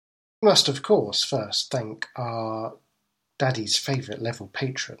We must, of course, first thank our Daddy's favourite level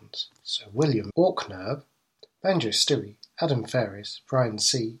patrons, so William Orknerb, Banjo Stewie, Adam Ferris, Brian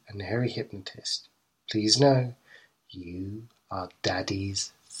C, and Harry Hypnotist. Please know, you are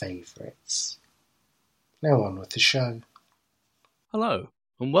Daddy's favourites. Now on with the show. Hello,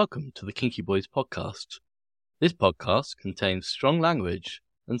 and welcome to the Kinky Boys podcast. This podcast contains strong language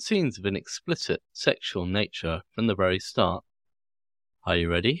and scenes of an explicit sexual nature from the very start. Are you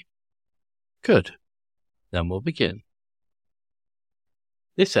ready? Good. Then we'll begin.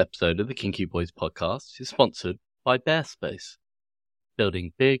 This episode of the Kinky Boys podcast is sponsored by Bearspace,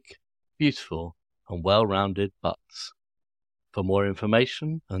 building big, beautiful, and well-rounded butts. For more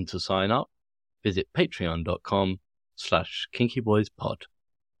information and to sign up, visit patreon.com/kinkyboyspod.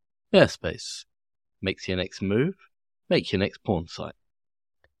 Bearspace. Makes your next move, make your next porn site.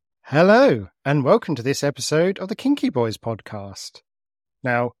 Hello, and welcome to this episode of the Kinky Boys podcast.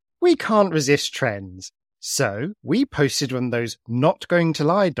 Now, we can't resist trends, so we posted one of those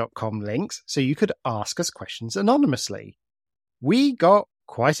notgoingtolie.com links so you could ask us questions anonymously. We got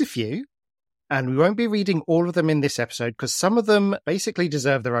quite a few, and we won't be reading all of them in this episode because some of them basically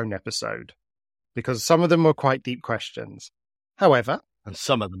deserve their own episode, because some of them were quite deep questions. However... And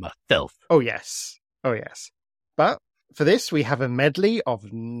some of them are filth. Oh yes. But for this, we have a medley of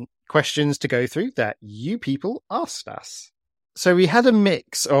questions to go through that you people asked us. So we had a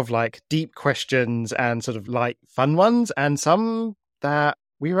mix of like deep questions and sort of light fun ones, and some that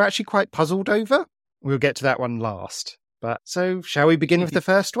we were actually quite puzzled over. We'll get to that one last. But so shall we begin with the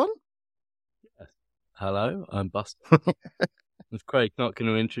first one? Yes. Hello, I'm Buster. If Craig's not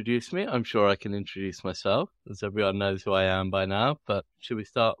going to introduce me, I'm sure I can introduce myself, as everyone knows who I am by now. But should we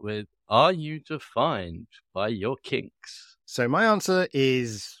start with, are you defined by your kinks? So my answer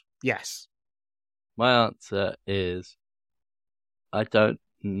is yes. My answer is, I don't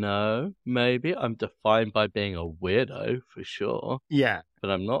know. Maybe I'm defined by being a weirdo, for sure. Yeah.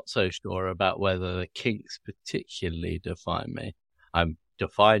 But I'm not so sure about whether the kinks particularly define me. I'm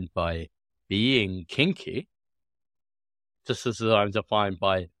defined by being kinky, just as I'm defined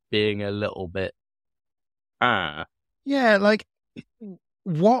by being a little bit, Yeah, like,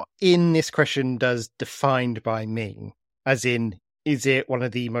 what in this question does defined by mean? As in, is it one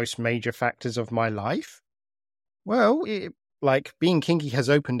of the most major factors of my life? Well, like, being kinky has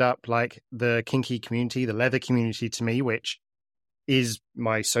opened up, like, the kinky community, the leather community to me, which is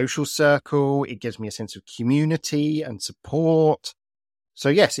my social circle. It gives me a sense of community and support. So,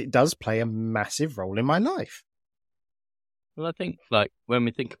 yes, it does play a massive role in my life. Well, I think, like, when we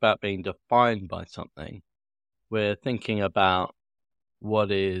think about being defined by something, we're thinking about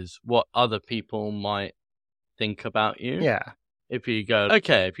what other people might think about you. Yeah. If you go,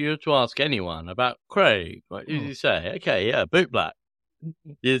 okay, if you were to ask anyone about Craig, what did you say? Okay, yeah, boot black.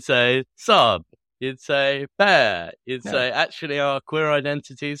 You'd say sub. You'd say bear. You'd say, actually, our queer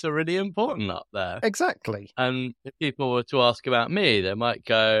identities are really important up there. Exactly. And if people were to ask about me, they might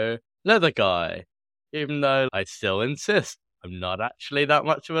go, leather guy. Even though I still insist I'm not actually that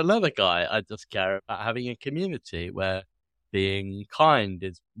much of a leather guy. I just care about having a community where being kind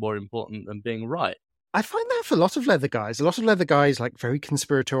is more important than being right. I find that for a lot of leather guys. A lot of leather guys, like, very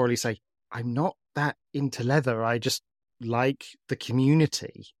conspiratorially say, I'm not that into leather. I just like the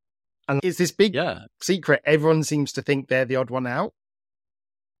community. And it's this big secret. Everyone seems to think they're the odd one out.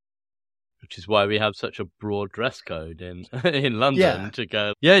 Which is why we have such a broad dress code in London to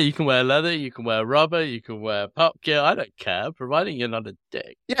go, yeah, you can wear leather, you can wear rubber, you can wear pup gear. I don't care, providing you're not a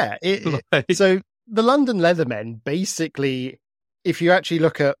dick. Yeah. So the London Leathermen, basically, if you actually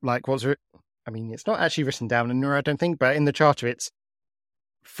look at, like, it's not actually written down anywhere, I don't think, but in the charter, it's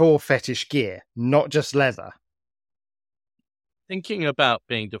for fetish gear, not just leather. Thinking about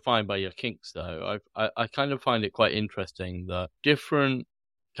being defined by your kinks, though, I kind of find it quite interesting that different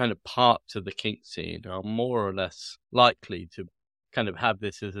kind of parts of the kink scene are more or less likely to kind of have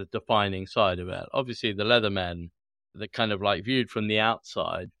this as a defining side of it. Obviously, the Leathermen, they're kind of like viewed from the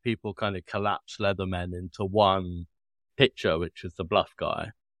outside, people kind of collapse Leathermen into one picture, which is the bluff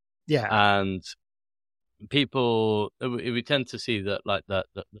guy. Yeah. And people, we tend to see that, like, the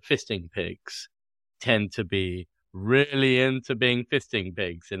fisting pigs tend to be really into being fisting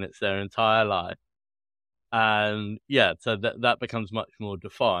pigs, and it's their entire life. And yeah, so that becomes much more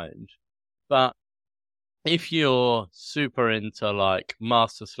defined. But if you're super into, like,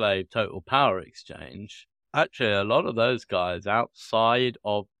 master slave total power exchange, actually a lot of those guys outside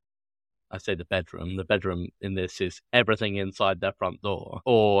of, I say the bedroom in this is everything inside their front door,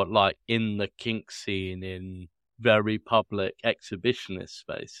 or like in the kink scene in very public exhibitionist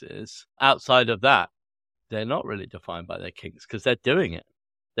spaces. Outside of that, they're not really defined by their kinks because they're doing it.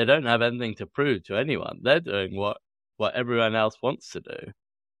 They don't have anything to prove to anyone. They're doing what everyone else wants to do.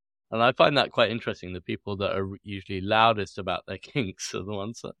 And I find that quite interesting. The people that are usually loudest about their kinks are the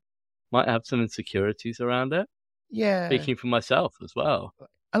ones that might have some insecurities around it. Yeah. Speaking for myself as well.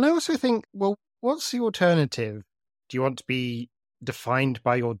 And I also think, well, what's the alternative? Do you want to be defined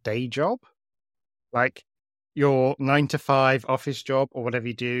by your day job? Like your 9-to-5 office job or whatever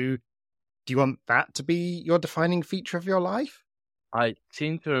you do? Do you want that to be your defining feature of your life? I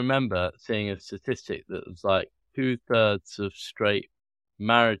seem to remember seeing a statistic that was like 2/3 of straight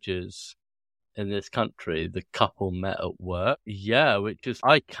marriages in this country, the couple met at work. Yeah, which is,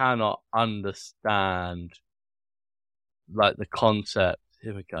 I cannot understand like the concept.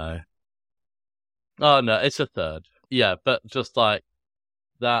 Here we go. Oh no, it's a third. Yeah, but just like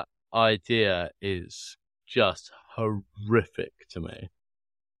that idea is just horrific to me.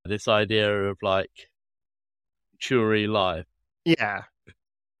 This idea of like Chewy life. Yeah.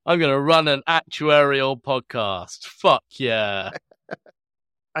 I'm going to run an actuarial podcast. Fuck yeah.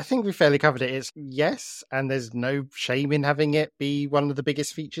 I think we fairly covered it. It's yes, and there's no shame in having it be one of the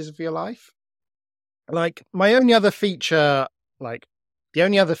biggest features of your life. Like, my only other feature, like, the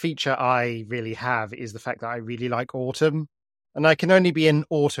only other feature I really have is the fact that I really like autumn. And I can only be an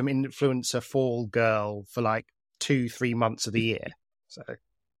autumn influencer fall girl for like 2-3 months of the year. So,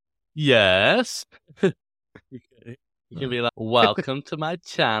 yes. You can be like, welcome to my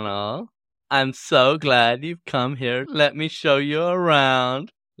channel. I'm so glad you've come here. Let me show you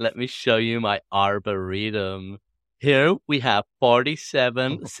around. Let me show you my arboretum. Here we have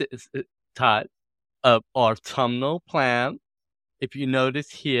 47 types of autumnal plants. If you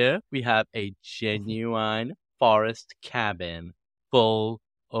notice here, we have a genuine forest cabin full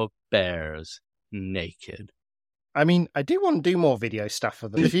of bears naked. I mean, I do want to do more video stuff for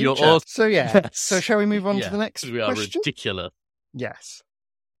the You're future. awesome. So yeah. Yes. So shall we move on to the next We are question? ridiculous. Yes.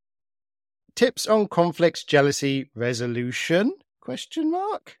 Tips on conflict jealousy resolution? Question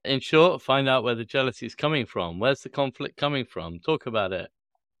mark? In short, find out where the jealousy is coming from. Where's the conflict coming from? Talk about it.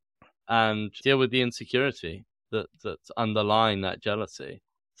 And deal with the insecurity that's underlying that jealousy.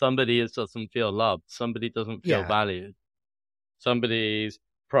 Somebody doesn't feel loved. Somebody doesn't feel valued. Somebody's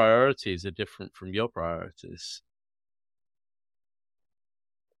priorities are different from your priorities.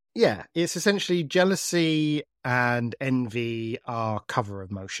 Yeah, it's essentially jealousy and envy are cover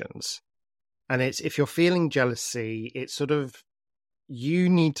emotions. And it's, if you're feeling jealousy, it's sort of, you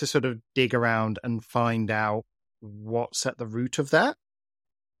need to sort of dig around and find out what's at the root of that.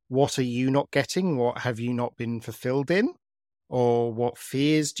 What are you not getting? What have you not been fulfilled in? Or what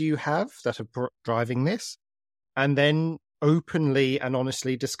fears do you have that are driving this? And then openly and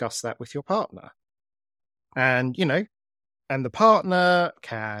honestly discuss that with your partner. And, you know, and the partner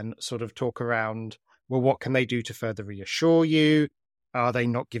can sort of talk around, well, what can they do to further reassure you? Are they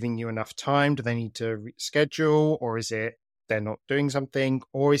not giving you enough time? Do they need to reschedule? Or is it they're not doing something?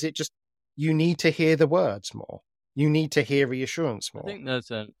 Or is it just you need to hear the words more? You need to hear reassurance more. I think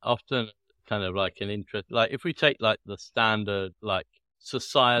there's often kind of like an interest, like if we take like the standard like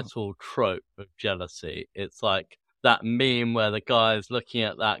societal trope of jealousy, it's like that meme where the guy's looking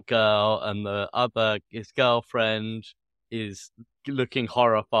at that girl and his girlfriend is looking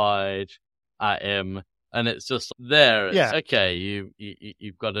horrified at him, and it's just there. It's, okay,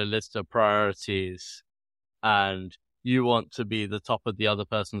 you've got a list of priorities, and you want to be the top of the other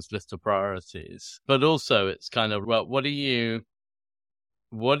person's list of priorities. But also, it's kind of, well, what are you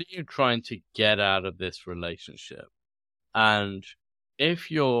trying to get out of this relationship? And if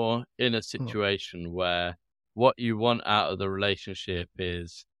you're in a situation where what you want out of the relationship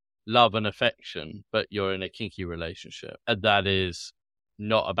is love and affection, but you're in a kinky relationship, and that is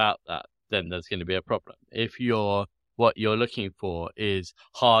not about that, then there's going to be a problem. If what you're looking for is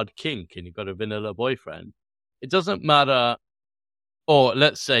hard kink and you've got a vanilla boyfriend, it doesn't matter. Or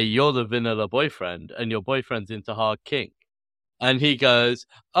let's say you're the vanilla boyfriend and your boyfriend's into hard kink, and he goes,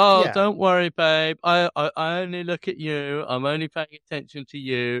 don't worry, babe, I only look at you, I'm only paying attention to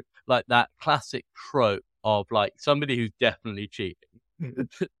you, like that classic trope of like somebody who's definitely cheating.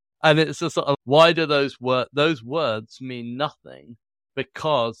 And it's just sort of, why do those words mean nothing?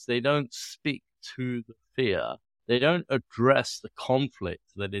 Because they don't speak to the fear. They don't address the conflict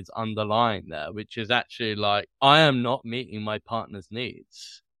that is underlying there, which is actually like, I am not meeting my partner's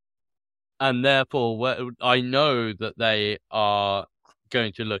needs. And therefore, I know that they are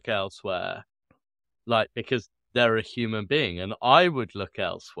going to look elsewhere, like, because they're a human being, and I would look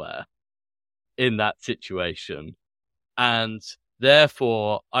elsewhere in that situation. And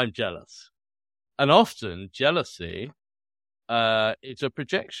therefore, I'm jealous. And often, jealousy is a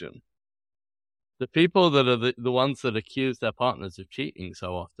projection. The people that are the ones that accuse their partners of cheating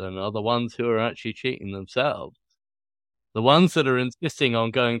so often are the ones who are actually cheating themselves. The ones that are insisting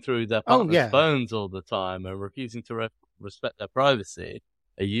on going through their partner's phones all the time and refusing to respect their privacy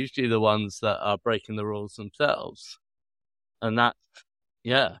are usually the ones that are breaking the rules themselves. And that,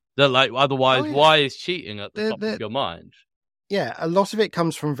 they're like, otherwise, why is cheating at the top of your mind? Yeah, a lot of it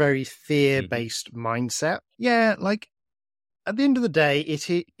comes from very fear-based mindset. Yeah, like, at the end of the day,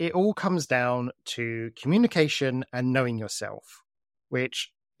 it all comes down to communication and knowing yourself,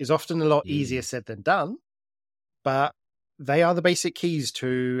 which is often a lot easier said than done, but they are the basic keys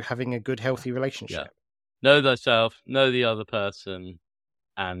to having a good, healthy relationship. Yeah. Know thyself, know the other person,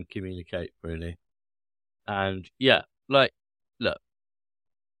 and communicate, really. And look,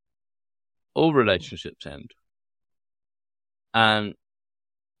 all relationships end. And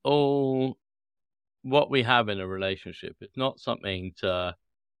all what we have in a relationship is not something to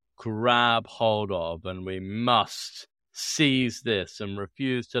grab hold of, and we must seize this and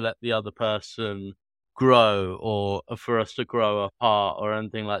refuse to let the other person grow, or for us to grow apart or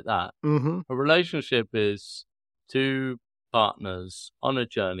anything like that. Mm-hmm. A relationship is two partners on a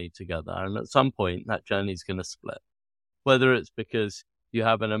journey together, and at some point that journey is going to split. Whether it's because you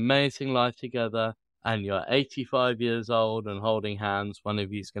have an amazing life together and you're 85 years old and holding hands, one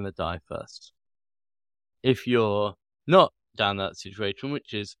of you is going to die first. If you're not down that situation,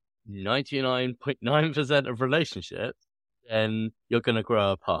 which is 99.9% of relationships, then you're going to grow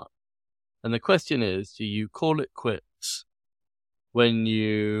apart. And the question is, do you call it quits when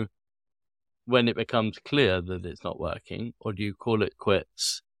it becomes clear that it's not working, or do you call it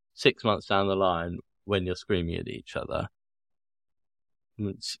quits 6 months down the line when you're screaming at each other?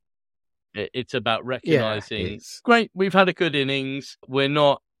 It's about recognizing, great, we've had a good innings. We're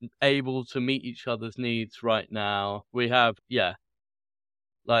not able to meet each other's needs right now. We have,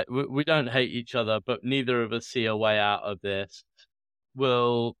 like, we don't hate each other, but neither of us see a way out of this.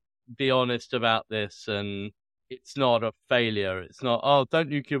 We'll be honest about this, and it's not a failure. It's not, oh,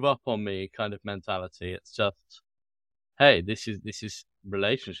 don't you give up on me kind of mentality. It's just, hey, this is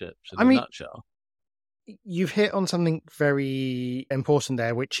relationships in a nutshell. You've hit on something very important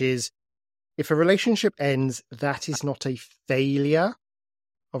there, which is, if a relationship ends, that is not a failure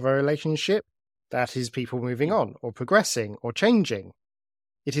of a relationship. That is people moving on or progressing or changing.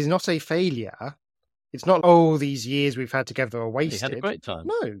 It is not a failure. It's not, oh, these years we've had together are wasted. You had a great time.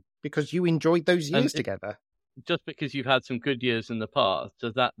 No, because you enjoyed those years together. Just because you've had some good years in the past,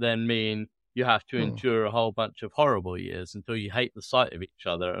 does that then mean you have to endure a whole bunch of horrible years until you hate the sight of each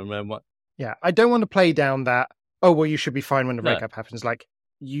other? And then what? Yeah, I don't want to play down that, oh, well, you should be fine when the breakup happens. Like,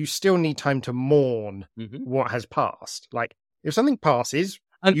 you still need time to mourn what has passed. Like, if something passes,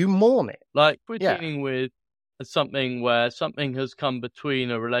 and you mourn it. Like, we're dealing with something where something has come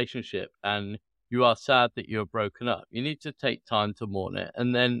between a relationship and you are sad that you're broken up. You need to take time to mourn it.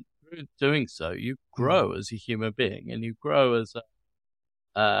 And then through doing so, you grow as a human being, and you grow as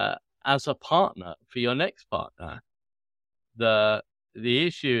a partner for your next partner. The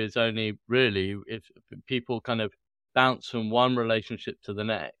issue is only really if people kind of bounce from one relationship to the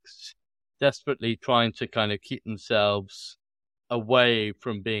next, desperately trying to kind of keep themselves away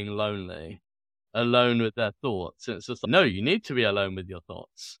from being lonely, alone with their thoughts. And it's just like, no, you need to be alone with your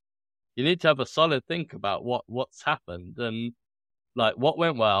thoughts. You need to have a solid think about what's happened, and like what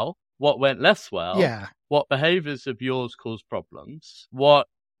went well, what went less well, what behaviors of yours caused problems, what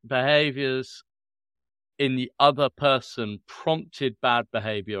behaviors in the other person prompted bad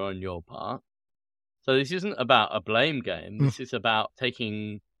behavior on your part. So this isn't about a blame game. This is about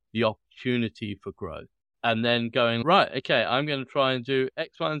taking the opportunity for growth and then going, right, okay, I'm going to try and do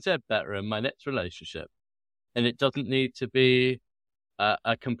X, Y, and Z better in my next relationship. And it doesn't need to be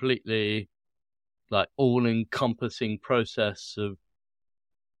a completely like all-encompassing process of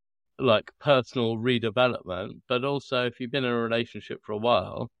like personal redevelopment. But also, if you've been in a relationship for a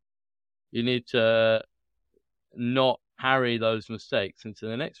while, you need to not carry those mistakes into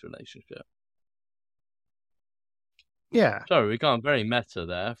the next relationship. Yeah. Sorry, we gone very meta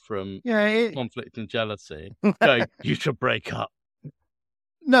there from conflict and jealousy. Going, you should break up.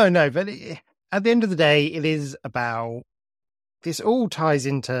 No, but at the end of the day, it is about, this all ties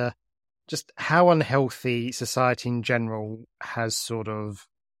into just how unhealthy society in general has sort of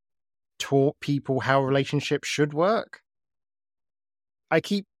taught people how relationships should work. I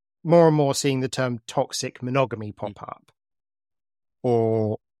keep more and more seeing the term toxic monogamy pop up,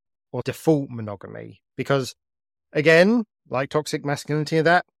 or default monogamy, because again, like toxic masculinity and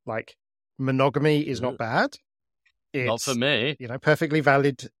that, like monogamy is not bad. It's, not for me. Perfectly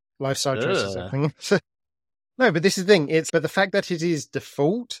valid lifestyle choices. No, but this is the thing. But the fact that it is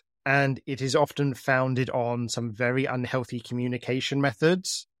default and it is often founded on some very unhealthy communication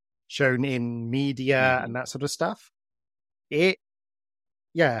methods shown in media and that sort of stuff. There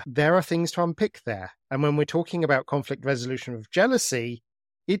are things to unpick there. And when we're talking about conflict resolution with jealousy,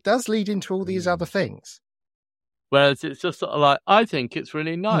 it does lead into all these other things. Whereas it's just sort of like, I think it's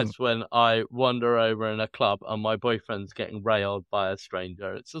really nice when I wander over in a club and my boyfriend's getting railed by a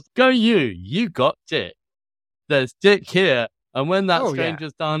stranger. It's just, go you got dick. There's dick here. And when that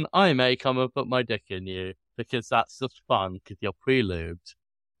stranger's done, I may come and put my dick in you, because that's just fun, because you're pre-lubed.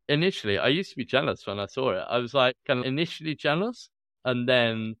 Initially, I used to be jealous when I saw it. I was like, kind of initially jealous, and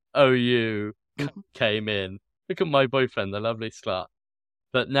then OU came in. Look at my boyfriend, the lovely slut.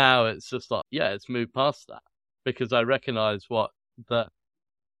 But now it's just like, it's moved past that. Because I recognize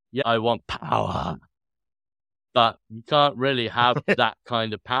I want power, but you can't really have that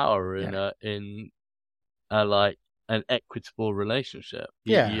kind of power in like an equitable relationship.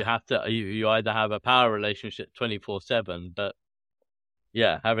 You have to, you either have a power relationship 24/7, but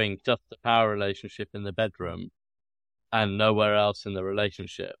having just a power relationship in the bedroom and nowhere else in the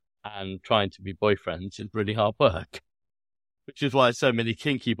relationship and trying to be boyfriends is really hard work. Which is why so many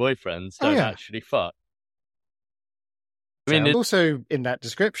kinky boyfriends don't actually fuck. I mean, also in that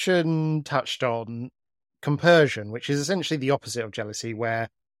description touched on compersion, which is essentially the opposite of jealousy, where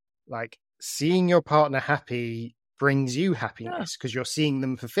like seeing your partner happy brings you happiness because you're seeing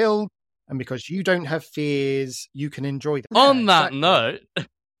them fulfilled, and because you don't have fears, you can enjoy them. On that note,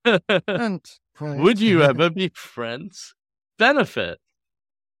 would you ever be friends? Benefit.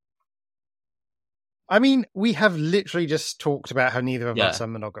 I mean, we have literally just talked about how neither of us are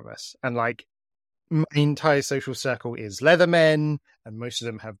monogamous, and like, my entire social circle is leathermen, and most of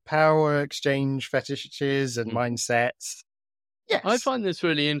them have power exchange fetishes and mindsets. Yes. I find this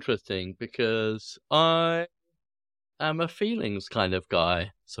really interesting because I am a feelings kind of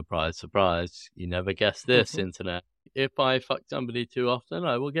guy. Surprise, surprise. You never guess this, internet. If I fuck somebody too often,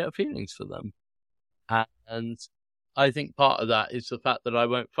 I will get feelings for them. And I think part of that is the fact that I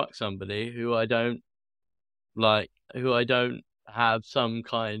won't fuck somebody who I don't like, who I don't have some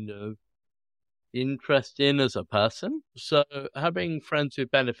kind of interest in as a person. So having friends with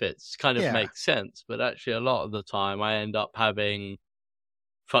benefits kind of makes sense, but actually a lot of the time I end up having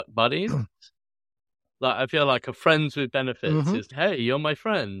fuck buddies. Like, I feel like a friends with benefits is, hey, you're my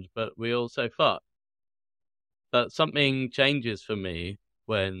friend, but we also fuck. But something changes for me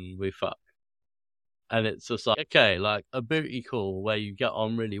when we fuck. And it's just like, okay, like a booty call where you get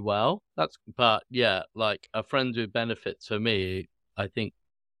on really well. But like a friends with benefits for me, I think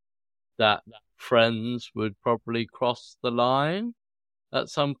that friends would probably cross the line at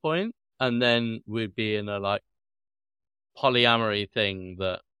some point, and then we'd be in a like polyamory thing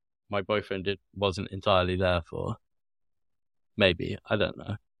that my boyfriend wasn't entirely there for. Maybe, I don't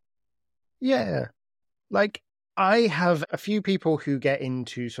know. Yeah, like I have a few people who get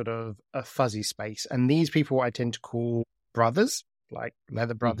into sort of a fuzzy space, and these people I tend to call brothers, like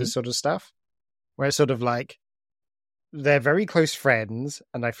leather brothers sort of stuff, where it's sort of like they're very close friends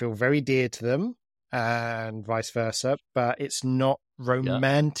and I feel very dear to them, and vice versa, but it's not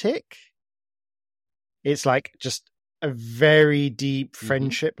romantic. It's like just a very deep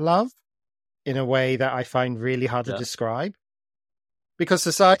friendship love in a way that I find really hard to describe. Because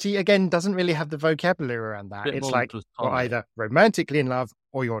society, again, doesn't really have the vocabulary around that. It's like you're either romantically in love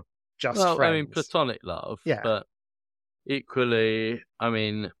or you're just friends. I mean, platonic love. Yeah. But equally, I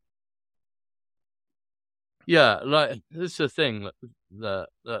mean, like, this is the thing that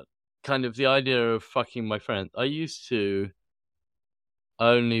kind of the idea of fucking my friend. I used to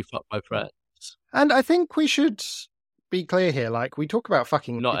only fuck my friends. And I think we should be clear here. Like, we talk about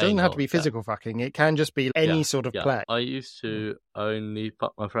fucking, it doesn't have to be physical fucking. It can just be any sort of play. I used to only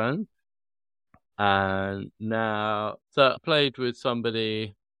fuck my friends. And now, so I played with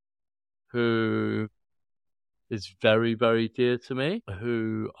somebody who is very, very dear to me,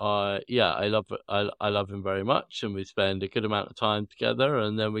 who I love him very much, and we spend a good amount of time together,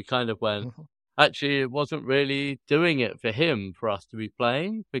 and then we kind of went, actually, it wasn't really doing it for him for us to be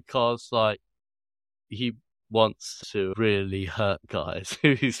playing, because, like, he wants to really hurt guys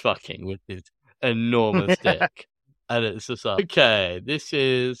who he's fucking with his enormous dick. And it's just like, okay, this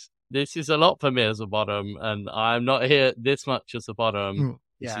is a lot for me as a bottom, and I'm not here this much as a bottom.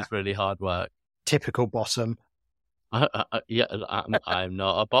 This is really hard work. Typical bottom. I'm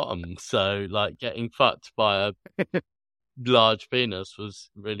not a bottom, so like getting fucked by a large penis was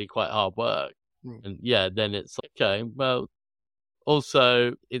really quite hard work. And then it's like, okay, well,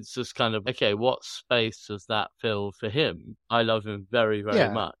 also it's just kind of, okay, what space does that fill for him? I love him very, very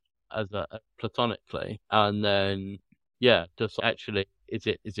much as platonically, and then just actually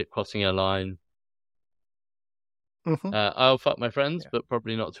is it crossing a line? Mhm. I'll fuck my friends, Yeah. but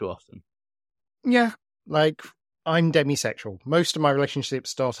probably not too often. Yeah, like I'm demisexual. Most of my relationships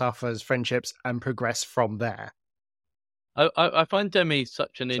start off as friendships and progress from there. I find demi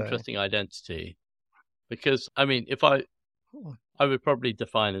such an So- interesting identity because, I mean, if I would probably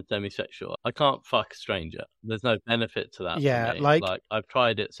define as demisexual. I can't fuck a stranger. There's no benefit to that Yeah, for me. like- I've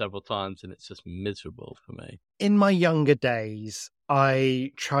tried it several times and it's just miserable for me. In my younger days,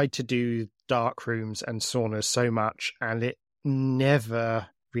 I tried to do dark rooms and saunas so much, and it never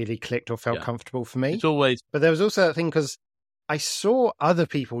really clicked or felt Yeah. comfortable for me. It's always But there was also that thing because I saw other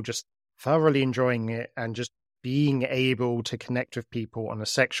people just thoroughly enjoying it and just being able to connect with people on a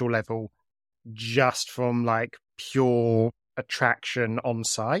sexual level just from like pure attraction on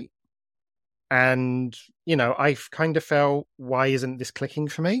site. And, you know, I've kind of felt, why isn't this clicking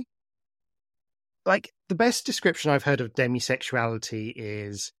for me? Like, the best description I've heard of demisexuality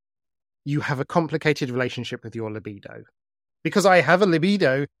is you have a complicated relationship with your libido. Because I have a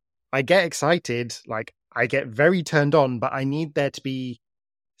libido, I get excited, like, I get very turned on, but I need there to be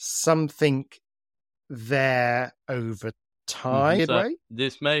something there over time. So Right?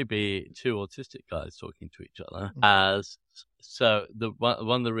 this may be two autistic guys talking to each other. Mm.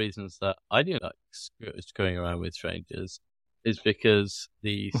 One of the reasons that I do like screwing around with strangers is because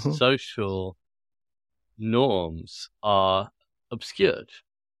the Mhm. social norms are obscured.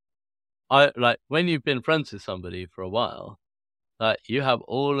 I like when you've been friends with somebody for a while, like you have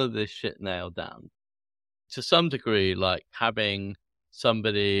all of this shit nailed down. To some degree, like having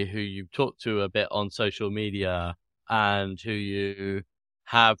somebody who you've talked to a bit on social media and who you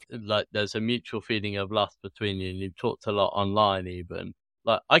have, like, there's a mutual feeling of lust between you and you've talked a lot online even.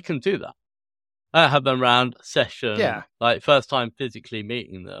 Like, I can do that. I have them around session, Yeah. like first time physically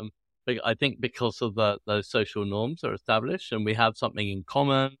meeting them. But I think because of those social norms are established and we have something in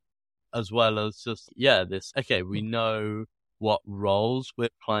common, as well as just, we know what roles we're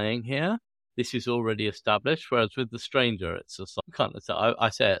playing here. This is already established. Whereas with the stranger, it's just kind of, I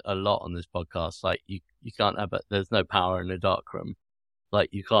say it a lot on this podcast. Like you can't have it. There's no power in a dark room. Like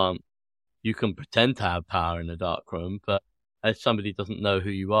you can pretend to have power in a dark room, but if somebody doesn't know who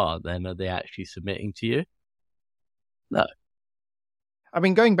you are, then are they actually submitting to you? No. I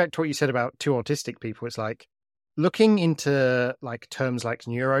mean, going back to what you said about two autistic people, it's like looking into like terms like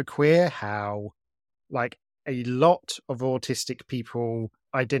neuroqueer, how like a lot of autistic people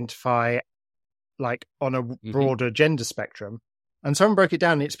identify like on a broader gender spectrum. And someone broke it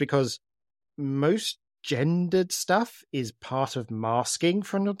down. It's because most gendered stuff is part of masking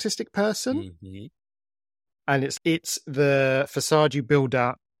for an autistic person. Mm-hmm. And it's the facade you build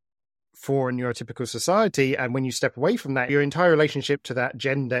up for a neurotypical society. And when you step away from that, your entire relationship to that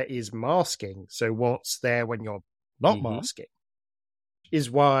gender is masking. So what's there when you're not masking is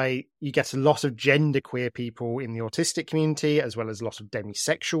why you get a lot of genderqueer people in the autistic community, as well as a lot of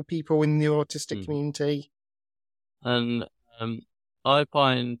demisexual people in the autistic community. And I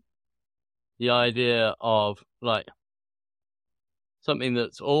find the idea of like something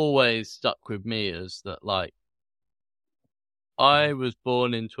that's always stuck with me is that like I was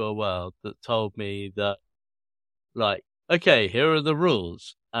born into a world that told me that like, okay, here are the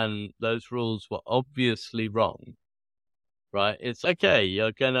rules, and those rules were obviously wrong. Right? It's okay,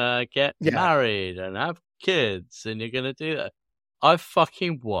 you're gonna get married and have kids and you're gonna do that. I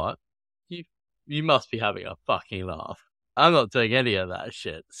fucking what? You must be having a fucking laugh. I'm not doing any of that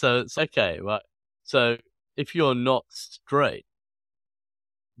shit. So it's okay, right? So if you're not straight,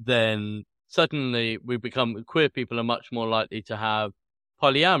 then suddenly queer people are much more likely to have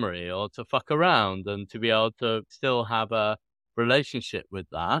polyamory or to fuck around and to be able to still have a relationship with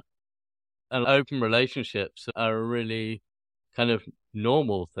that. And open relationships are a really kind of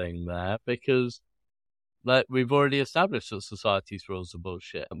normal thing there because like we've already established that society's rules are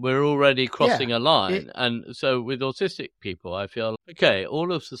bullshit. We're already crossing a line. And so with autistic people, I feel, okay,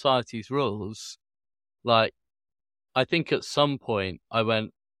 all of society's rules, like, I think at some point I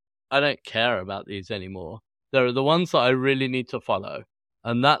went, I don't care about these anymore. There are the ones that I really need to follow.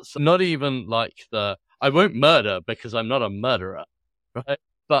 And that's not even like I won't murder because I'm not a murderer, right?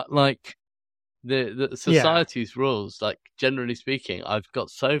 But like, the society's rules, like generally speaking, I've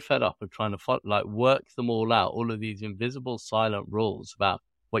got so fed up of trying to work them all out, all of these invisible silent rules about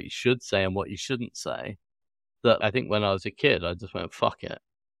what you should say and what you shouldn't say, that I think when I was a kid, I just went, fuck it.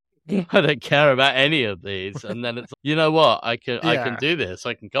 I don't care about any of these. And then it's, you know what? I can do this.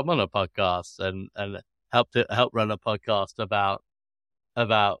 I can come on a podcast and help run a podcast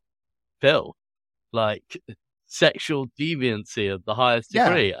about Phil, like sexual deviancy of the highest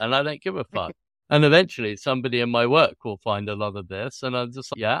degree. And I don't give a fuck. And eventually somebody in my work will find a lot of this, and I'm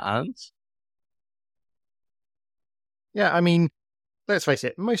just like, yeah, and? Yeah, I mean, let's face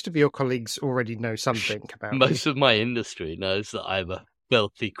it, most of your colleagues already know something about Most you. of my industry knows that I'm a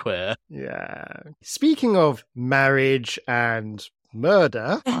filthy queer. Yeah. Speaking of marriage and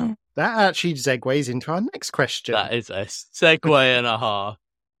murder, that actually segues into our next question. That is a segue and a half.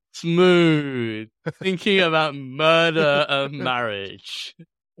 Smooth. Thinking about murder and marriage.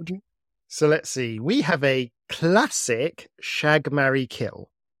 So let's see. We have a classic shag, marry, kill.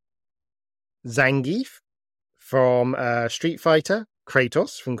 Zangief from Street Fighter,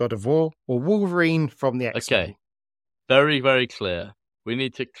 Kratos from God of War, or Wolverine from the X-Men. Okay. Very, very clear. We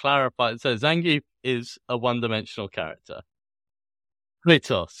need to clarify. So Zangief is a one-dimensional character.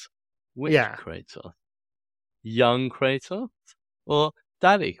 Kratos. Which Kratos? Young Kratos? Or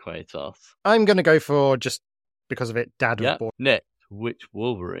Daddy Kratos? I'm going to go for, just because of it, Dad of Boy. Nick, which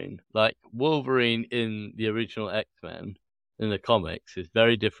Wolverine? Like, Wolverine in the original X-Men, in the comics, is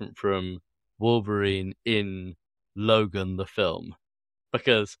very different from Wolverine in Logan the film.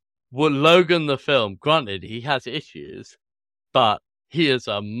 Because Logan the film, granted, he has issues, but he is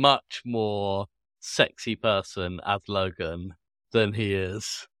a much more sexy person as Logan than he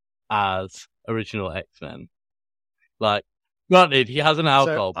is as original X-Men. Like, granted, he has an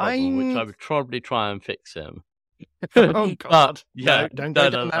alcohol problem, which I would probably try and fix him. Oh, God. But, yeah, don't go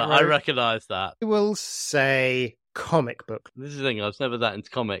down that road. I recognise that. I will say comic book. This is the thing, I was never that into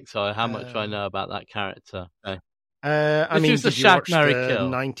comics, so how much do I know about that character? Okay. I mean, was the did you Shag, watch Marry, the Kill.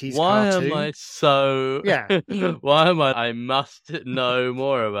 90s Why cartoon? am I so... Yeah. Why am I must know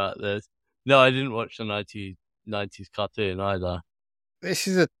more about this. No, I didn't watch the 90s cartoon either. This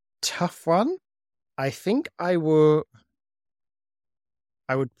is a tough one. I think I would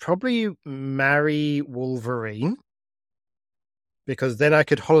probably marry Wolverine, because then I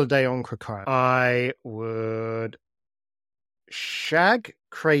could holiday on Krakoa. I would shag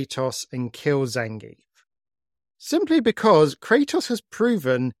Kratos and kill Zangief. Simply because Kratos has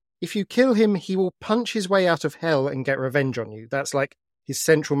proven if you kill him, he will punch his way out of hell and get revenge on you. That's like his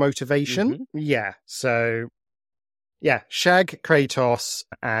central motivation. Mm-hmm. Yeah, so... yeah, shag Kratos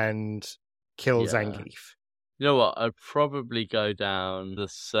and kill Zangief. You know what? I'd probably go down the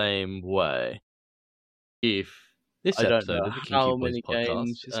same way. If this episode of the Kinky Boys podcast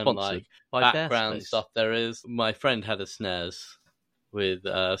is sponsored by background stuff there is. My friend had a SNES with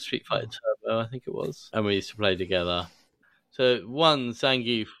Street Fighter Turbo, I think it was, and we used to play together. So one,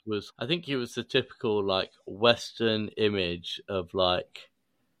 Zangief was, I think he was the typical like Western image of like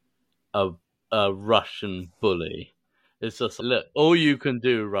a Russian bully. It's just, look, all you can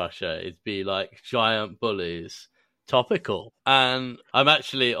do, Russia, is be like giant bullies. Topical. And I'm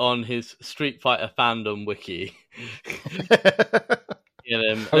actually on his Street Fighter fandom wiki.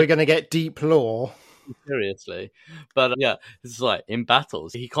 Are we going to get deep lore? Seriously. But yeah, it's like in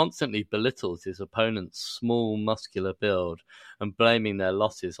battles, he constantly belittles his opponent's small muscular build and blaming their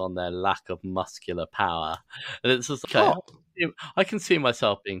losses on their lack of muscular power. And it's just okay. I can see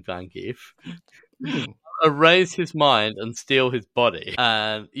myself being Zangief. Erase his mind and steal his body.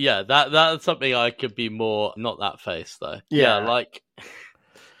 And yeah, that's something I could be more, not that face though. Yeah, like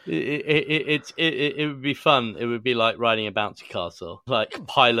it would be fun. It would be like riding a bouncy castle, like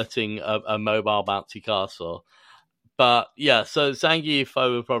piloting a mobile bouncy castle. But yeah, so Zangief I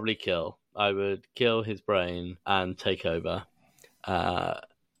would probably kill. I would kill his brain and take over.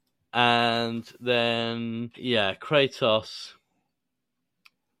 And then yeah, Kratos,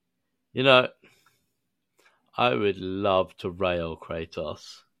 you know, I would love to rail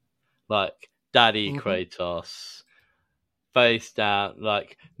Kratos. Like, Daddy Kratos. Face down.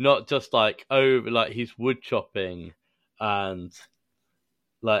 Like, not just like, like he's wood chopping and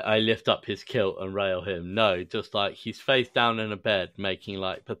like I lift up his kilt and rail him. No, just like he's face down in a bed making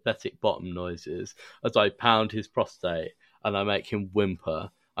like pathetic bottom noises as I pound his prostate and I make him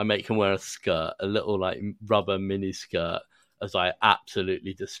whimper. I make him wear a skirt, a little like rubber mini skirt, as I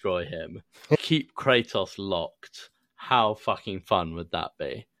absolutely destroy him. Keep Kratos locked. How fucking fun would that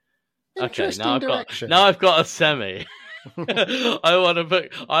be? Okay, now I've got a semi. I want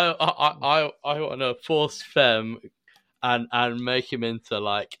to force Femme and make him into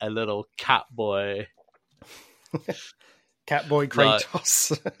like a little cat boy. Catboy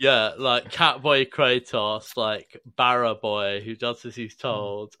Kratos. Like, yeah, like Catboy Kratos, like Barra Boy who does as he's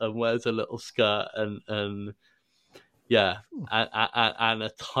told and wears a little skirt and yeah, and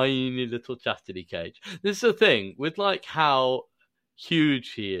a tiny little chastity cage. This is the thing with like how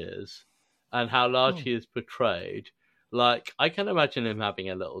huge he is and how large he is portrayed. Like I can imagine him having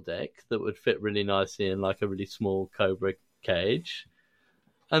a little dick that would fit really nicely in like a really small cobra cage.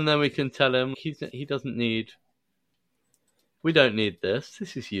 And then we can tell him he doesn't need... We don't need this.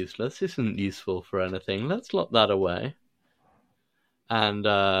 This is useless. This isn't useful for anything. Let's lock that away. And,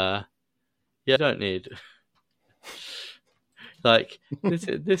 don't need... Like,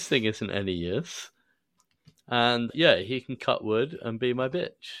 this thing isn't any use. And, he can cut wood and be my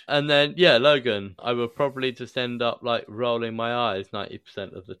bitch. And then, Logan, I would probably just end up, like, rolling my eyes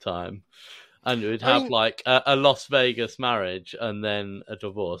 90% of the time. And we'd have, a Las Vegas marriage and then a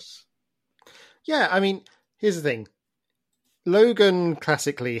divorce. Yeah, I mean, here's the thing. Logan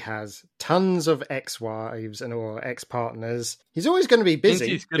classically has tons of ex-wives or ex-partners. He's always going to be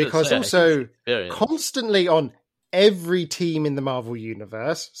busy because also constantly on every team in the Marvel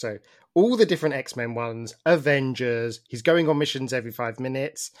Universe. So all the different X-Men ones, Avengers. He's going on missions every 5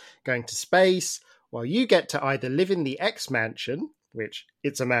 minutes, going to space, while you get to either live in the X-Mansion, which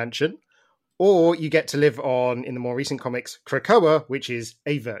it's a mansion, or you get to live on, in the more recent comics, Krakoa, which is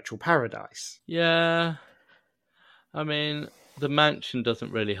a virtual paradise. Yeah. I mean, the mansion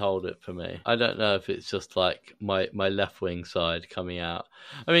doesn't really hold it for me. I don't know if it's just like my left-wing side coming out.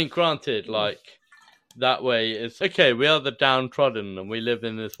 I mean, granted, like, that way it's, okay, we are the downtrodden and we live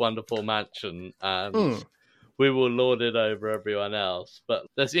in this wonderful mansion and we will lord it over everyone else. But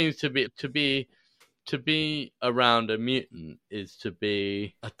there seems to be around a mutant is to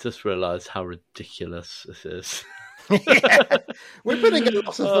be... I just realised how ridiculous this is. Yeah. We're putting a lot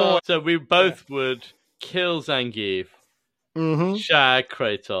of thought. So we both would kill Zangief, shag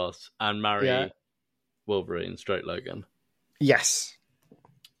Kratos, and marry Wolverine straight Logan. Yes.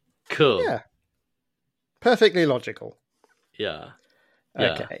 Cool. Yeah. Perfectly logical. Yeah.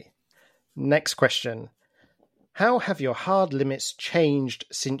 Okay. Next question. How have your hard limits changed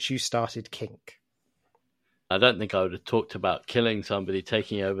since you started kink? I don't think I would have talked about killing somebody,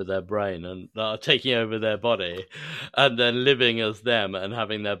 taking over their brain and taking over their body, and then living as them and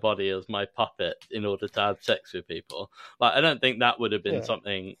having their body as my puppet in order to have sex with people. Like, I don't think that would have been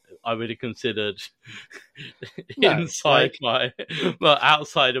something I would have considered outside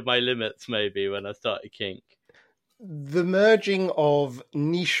of my limits, maybe, when I started kink. The merging of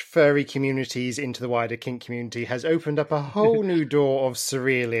niche furry communities into the wider kink community has opened up a whole new door of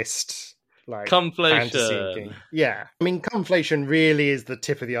surrealist... like cumflation. Yeah. I mean, cumflation really is the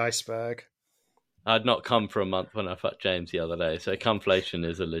tip of the iceberg. I'd not come for a month when I fucked James the other day, so cumflation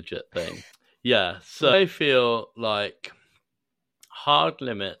is a legit thing. Yeah, so I feel like hard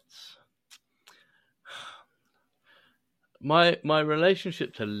limits. My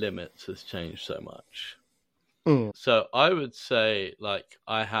relationship to limits has changed so much. So I would say, like,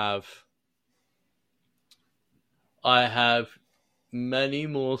 I have many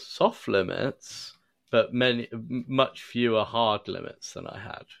more soft limits, but much fewer hard limits than I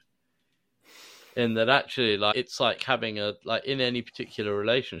had. In that, actually, like, it's like having in any particular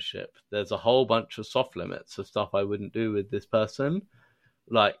relationship, there's a whole bunch of soft limits of stuff I wouldn't do with this person.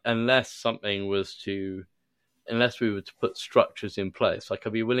 Like, unless we were to put structures in place. Like,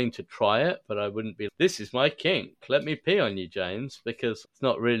 I'd be willing to try it, but I wouldn't be, this is my kink, let me pee on you, James, because it's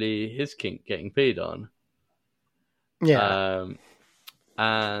not really his kink getting peed on. Yeah.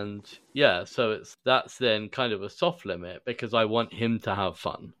 And so that's then kind of a soft limit because I want him to have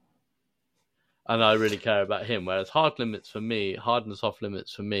fun. And I really care about him. Whereas hard and soft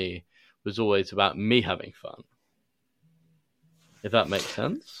limits for me was always about me having fun. If that makes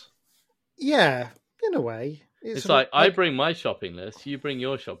sense? Yeah, in a way. It's like I bring my shopping list, you bring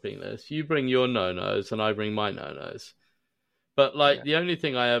your shopping list, you bring your no-nos, and I bring my no-nos. But the only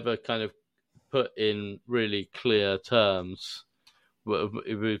thing I ever kind of put in really clear terms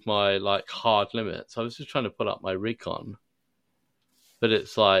with my hard limits, I was just trying to pull up my recon, but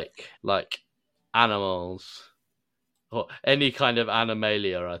it's like animals or any kind of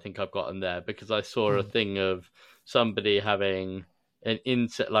animalia. I think I've got in there because I saw a thing of somebody having an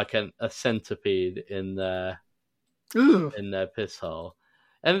insect, like a centipede in their piss hole.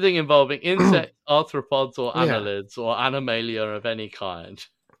 Anything involving insects, arthropods, or annelids, or animalia of any kind.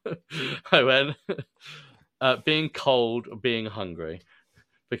 I went being cold or being hungry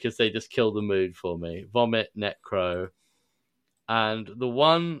because they just kill the mood for me. Vomit, necro. And the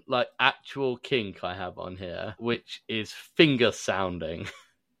one actual kink I have on here, which is finger sounding.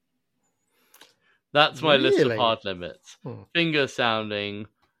 That's my list of hard limits. Finger sounding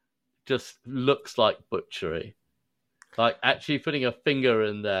just looks like butchery. Like, actually putting a finger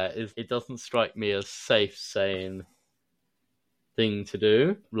in there, it doesn't strike me as safe, sane thing to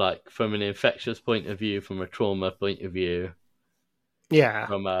do. Like, from an infectious point of view, from a trauma point of view. Yeah.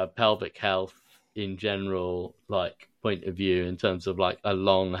 From a pelvic health in general, point of view, in terms of, a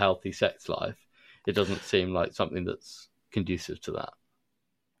long, healthy sex life. It doesn't seem like something that's conducive to that.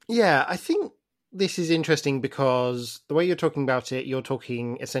 Yeah, I think this is interesting because the way you're talking about it, you're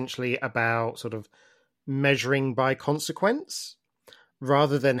talking essentially about sort of measuring by consequence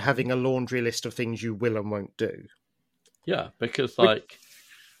rather than having a laundry list of things you will and won't do. Yeah, because like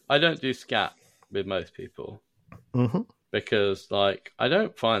I don't do scat with most people. Mm-hmm. Because, like, I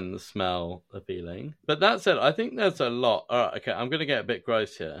don't find the smell appealing. But that said, I think there's a lot... All right, okay, I'm going to get a bit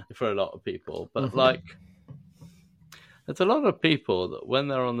gross here for a lot of people. But, like, there's a lot of people that when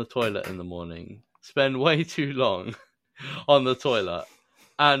they're on the toilet in the morning spend way too long on the toilet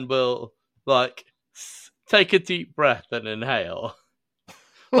and will, like, take a deep breath and inhale.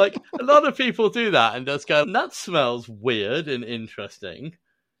 Like, a lot of people do that and just go, that smells weird and interesting.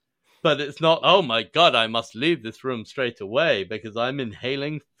 But it's not, oh my God, I must leave this room straight away because I'm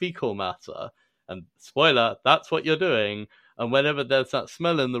inhaling fecal matter. And spoiler, that's what you're doing. And whenever there's that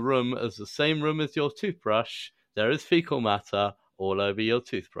smell in the room as the same room as your toothbrush, there is fecal matter all over your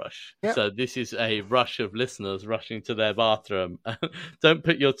toothbrush. Yep. So this is a rush of listeners rushing to their bathroom. Don't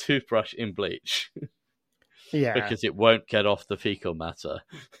put your toothbrush in bleach. Yeah. Because it won't get off the fecal matter.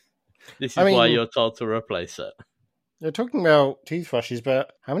 This is why you're told to replace it. You're talking about toothbrushes,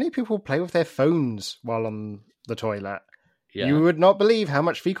 but how many people play with their phones while on the toilet? Yeah. You would not believe how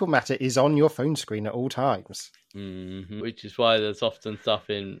much fecal matter is on your phone screen at all times. Mm-hmm. Which is why there's often stuff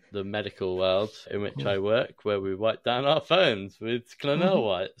in the medical world in which I work where we wipe down our phones with Clenel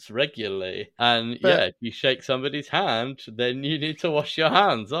wipes regularly. And if you shake somebody's hand, then you need to wash your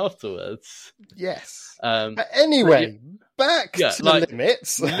hands afterwards. Yes. Anyway, back to the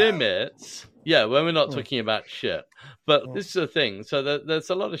limits. Limits. Yeah, when we're not talking about shit. But this is the thing. So there's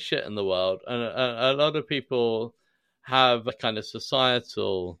a lot of shit in the world, and a lot of people have a kind of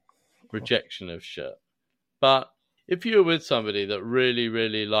societal rejection of shit. But if you're with somebody that really,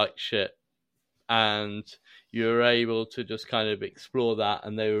 really likes shit and you're able to just kind of explore that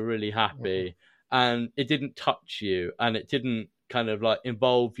and they were really happy and it didn't touch you and it didn't kind of like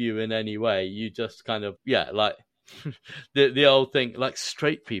involve you in any way, you just kind of, like... the old thing, like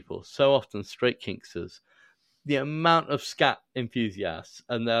straight people, so often straight kinksters, the amount of scat enthusiasts,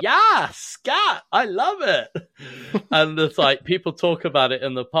 and they're, scat, I love it. And it's like, people talk about it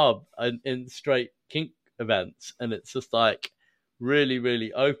in the pub and in straight kink events, and it's just like really,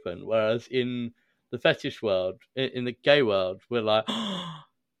 really open. Whereas in the fetish world, in the gay world, we're like,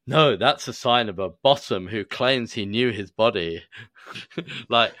 no, that's a sign of a bottom who claims he knew his body.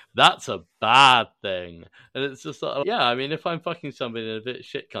 Like, that's a bad thing. And it's just like, I mean, if I'm fucking somebody and a bit of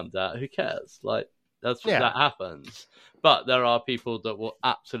shit comes out, who cares? Like, that happens. But there are people that will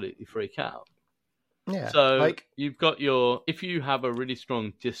absolutely freak out. Yeah. So, like, you've got if you have a really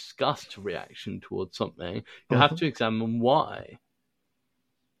strong disgust reaction towards something, you have to examine why.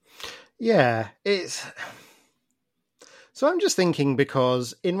 Yeah, So I'm just thinking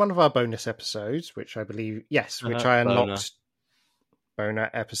because in one of our bonus episodes, which I believe, which I unlocked,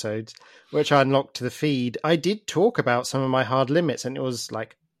 boner episodes, which I unlocked to the feed, I did talk about some of my hard limits, and it was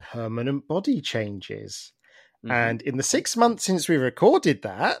like permanent body changes. And in the 6 months since we recorded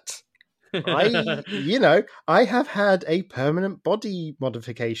that, I have had a permanent body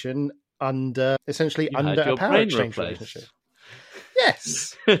modification under a power exchange relationship.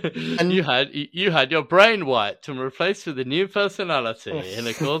 Yes. And you had your brain wiped and replaced with a new personality in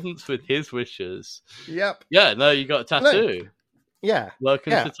accordance with his wishes. Yep. Yeah, no, you got a tattoo. No. Yeah.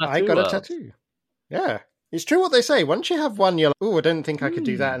 Welcome to Tattoo I got World. a tattoo. Yeah. It's true what they say. Once you have one, you're like, oh, I don't think I could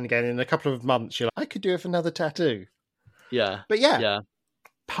do that. And again, in a couple of months, you're like, I could do it with another tattoo. Yeah. But yeah.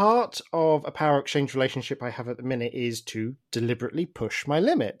 Part of a power exchange relationship I have at the minute is to deliberately push my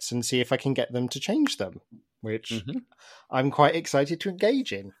limits and see if I can get them to change them, which I'm quite excited to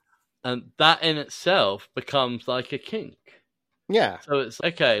engage in. And that in itself becomes like a kink. Yeah. So it's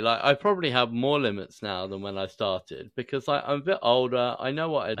okay, like I probably have more limits now than when I started because I'm a bit older. I know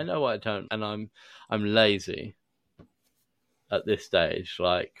what I don't, and I'm lazy at this stage.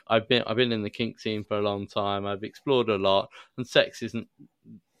 Like I've been in the kink scene for a long time. I've explored a lot, and sex isn't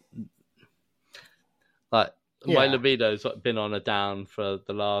like my libido's been on a down for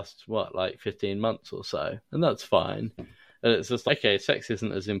the last 15 months or so, and that's fine. And it's just okay, sex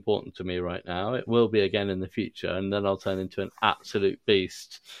isn't as important to me right now. It will be again in the future, and then I'll turn into an absolute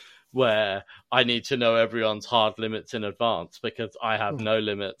beast where I need to know everyone's hard limits in advance because I have no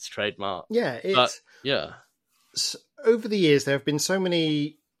limits trademark. Yeah, over the years, there have been so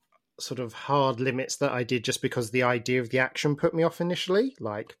many sort of hard limits that I did just because the idea of the action put me off initially,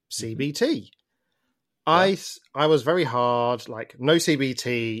 like CBT. I was very hard, like no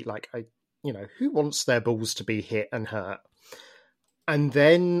CBT, like who wants their balls to be hit and hurt? And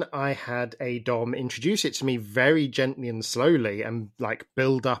then I had a Dom introduce it to me very gently and slowly and like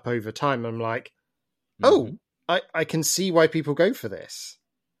build up over time. I'm like, oh, I can see why people go for this.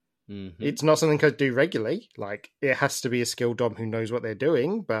 Mm-hmm. It's not something I do regularly. Like, it has to be a skilled Dom who knows what they're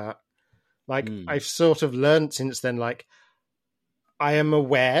doing. But like, I've sort of learned since then, like, I am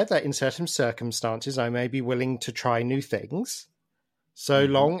aware that in certain circumstances, I may be willing to try new things, so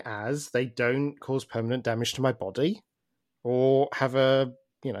long as they don't cause permanent damage to my body or have a,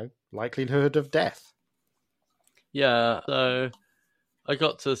 likelihood of death. Yeah, so I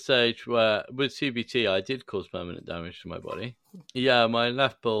got to the stage where with CBT I did cause permanent damage to my body. Yeah, my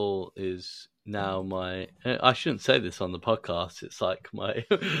left ball is now I shouldn't say this on the podcast. It's like my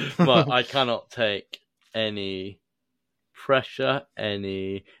I cannot take any pressure,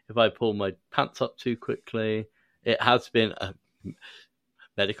 if I pull my pants up too quickly. It has been a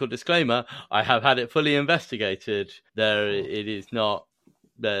medical disclaimer. I have had it fully investigated.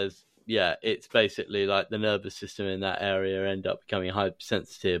 It's basically like the nervous system in that area end up becoming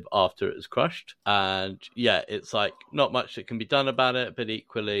hypersensitive after it was crushed. And yeah, it's like not much that can be done about it, but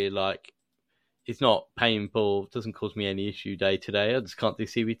equally like it's not painful, doesn't cause me any issue day to day. I just can't do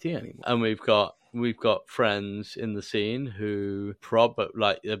CBT anymore. And we've got friends in the scene who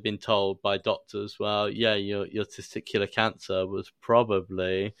have been told by doctors, well, yeah, your testicular cancer was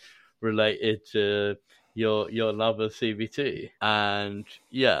probably related to your love of CBT. And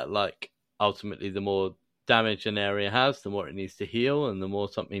yeah, like ultimately the more damage an area has, the more it needs to heal, and the more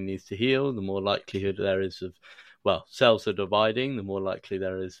something needs to heal, the more likelihood there is of, cells are dividing, the more likely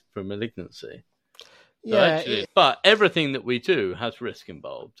there is for malignancy. But everything that we do has risk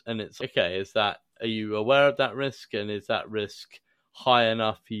involved, and it's okay. Are you aware of that risk, and is that risk high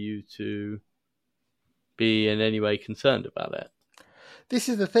enough for you to be in any way concerned about it? This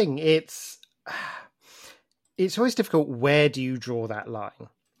is the thing. It's always difficult. Where do you draw that line?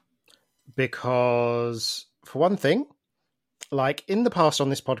 Because for one thing, like in the past on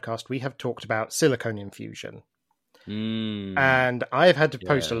this podcast, we have talked about silicone infusion. And I've had to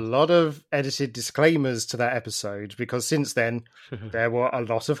post a lot of edited disclaimers to that episode because since then there were a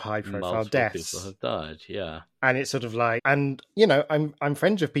lot of high-profile deaths. People have died, yeah. And it's sort of like, and I'm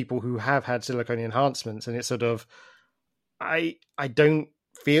friends with people who have had silicone enhancements, and it's sort of, I don't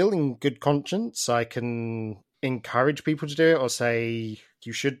feel in good conscience I can encourage people to do it or say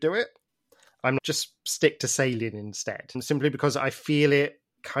you should do it. I'm just stick to saline instead, and simply because I feel it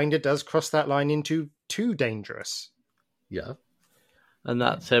kind of does cross that line into too dangerous. Yeah. And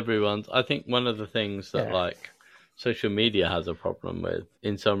that's everyone's. I think one of the things that like social media has a problem with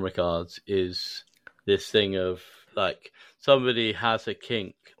in some regards is this thing of like somebody has a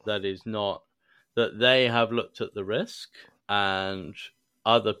kink that is not, that they have looked at the risk and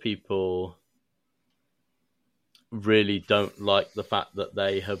other people really don't like the fact that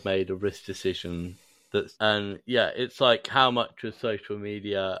they have made a risk decision. It's like how much of social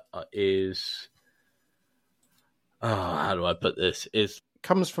media is, how do I put this?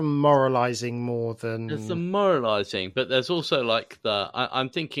 Comes from moralizing more than... There's the moralizing, but there's also like I'm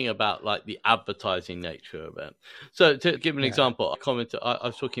thinking about like the advertising nature of it. So to give an example, I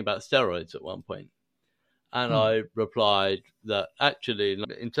was talking about steroids at one point, and I replied that actually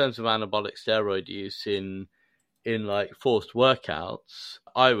in terms of anabolic steroid use in like forced workouts,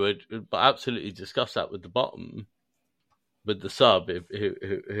 I would absolutely discuss that with the bottom, with the sub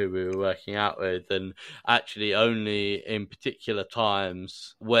who we were working out with, and actually only in particular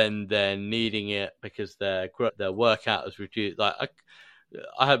times when they're needing it because their workout is reduced. Like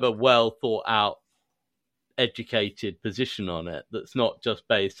I have a well thought out, educated position on it that's not just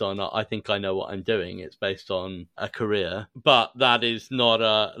based on I think I know what I'm doing. It's based on a career, but that is not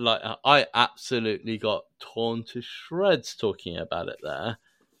I absolutely got torn to shreds talking about it there,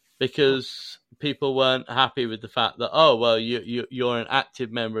 because people weren't happy with the fact that, you're an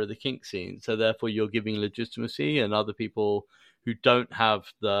active member of the kink scene, so therefore you're giving legitimacy, and other people who don't have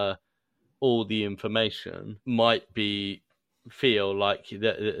all the information might feel like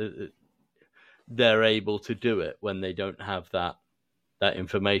they're able to do it when they don't have that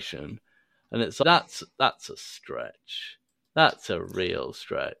information. And it's that's a stretch. That's a real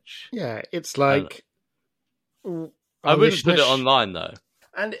stretch. Yeah, it's like... I wouldn't put it online, though.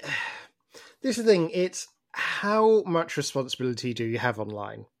 And this is the thing, it's how much responsibility do you have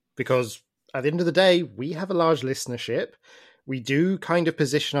online? Because at the end of the day, we have a large listenership. We do kind of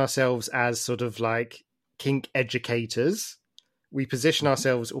position ourselves as sort of like kink educators. We position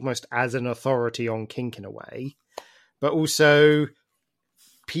ourselves almost as an authority on kink in a way. But also,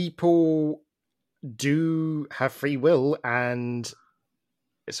 people do have free will, and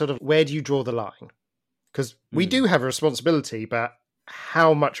it's sort of, where do you draw the line? Because we do have a responsibility, but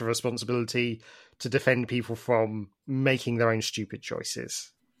how much of a responsibility to defend people from making their own stupid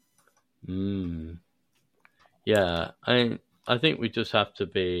choices. Yeah, I think we just have to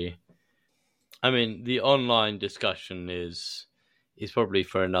be. I mean, the online discussion is probably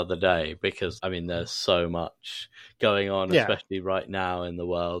for another day because there's so much going on, especially right now in the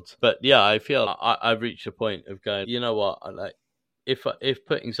world. But yeah, I feel I've reached a point of going, you know what, if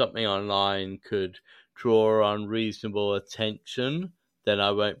putting something online could draw unreasonable attention, then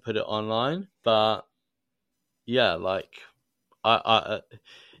I won't put it online. But yeah, I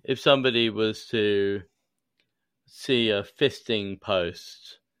if somebody was to see a fisting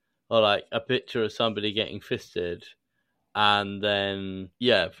post or a picture of somebody getting fisted, and then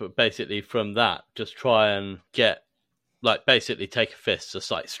basically from that just try and get basically take a fist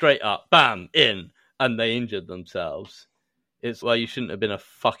just straight up, bam, in, and they injured themselves. It's you shouldn't have been a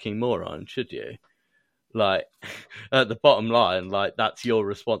fucking moron, should you? At the bottom line, that's your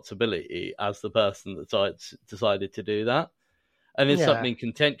responsibility as the person that decided to do that. And if something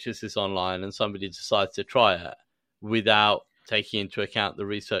contentious is online and somebody decides to try it without taking into account the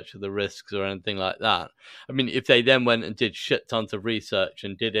research of the risks or anything like that, if they then went and did shit tons of research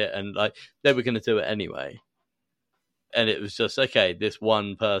and did it, and they were going to do it anyway, and it was just, okay, this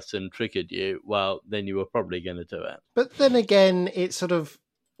one person triggered you, well, then you were probably going to do it. But then again, it's sort of,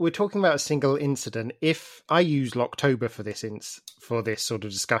 we're talking about a single incident. If I use Locktober for this sort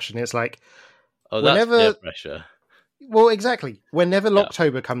of discussion, it's whenever that's peer pressure. Well, exactly. Whenever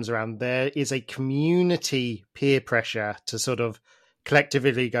Locktober comes around, there is a community peer pressure to sort of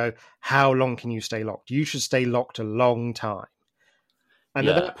collectively go, how long can you stay locked? You should stay locked a long time. And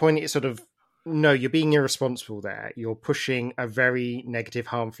at that point, it's sort of, no, you're being irresponsible there. You're pushing a very negative,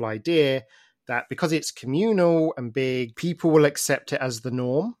 harmful idea that because it's communal and big, people will accept it as the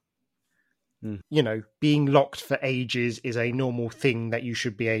norm. You know, being locked for ages is a normal thing that you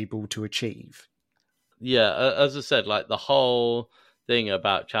should be able to achieve. Yeah, as I said, the whole thing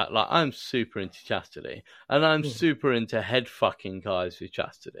about chat, I'm super into chastity, and I'm super into head fucking guys with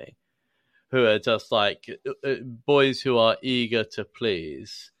chastity, who are just boys who are eager to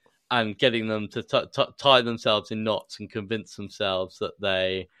please and getting them to tie themselves in knots and convince themselves that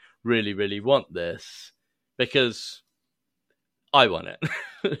they really, really want this because I want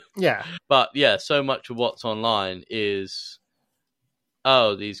it. Yeah. But so much of what's online is,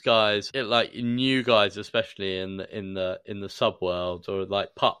 these guys, new guys, especially in the sub world or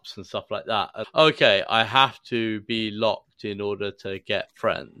pups and stuff like that. Okay, I have to be locked in order to get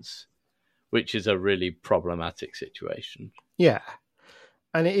friends, which is a really problematic situation. Yeah.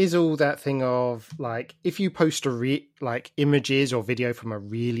 And it is all that thing of if you post images or video from a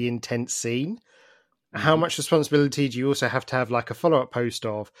really intense scene, how much responsibility do you also have to have a follow-up post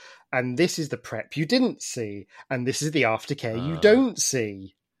of, and this is the prep you didn't see, and this is the aftercare you don't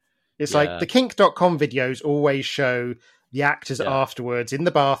see. It's the kink.com videos always show the actors afterwards in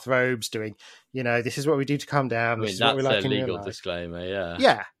the bathrobes doing, this is what we do to calm down. This is what we like in real life. That's a legal disclaimer,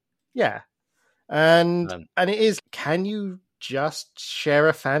 Yeah. And it is, can you just share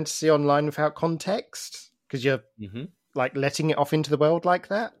a fantasy online without context? Because you're letting it off into the world like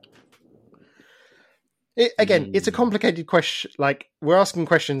that? It's a complicated question. We're asking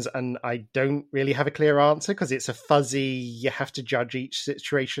questions and I don't really have a clear answer because it's a fuzzy, you have to judge each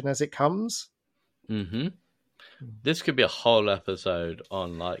situation as it comes. This could be a whole episode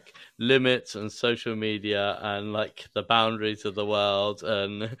on limits and social media and the boundaries of the world.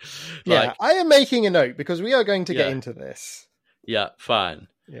 And I am making a note because we are going to get into this. Yeah, fine.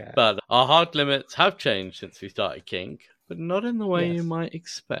 Yeah. But our hard limits have changed since we started kink, but not in the way you might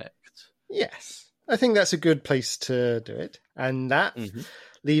expect. Yes. I think that's a good place to do it. And that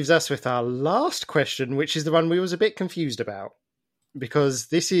leaves us with our last question, which is the one we was a bit confused about, because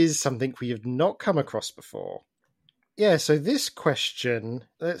this is something we have not come across before. Yeah, so this question,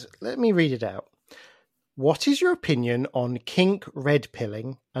 let me read it out. What is your opinion on kink red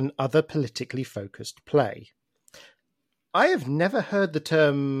pilling and other politically focused play? I have never heard the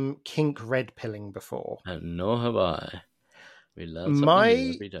term kink red pilling before. And nor have I. We learn something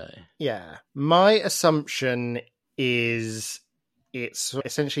new every day. Yeah. My assumption is it's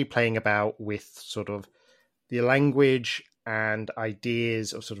essentially playing about with sort of the language and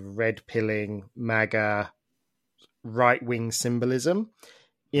ideas of sort of red pilling, MAGA, right-wing symbolism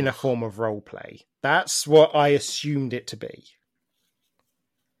in a form of role play. That's what I assumed it to be.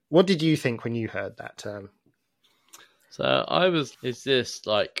 What did you think when you heard that term? So is this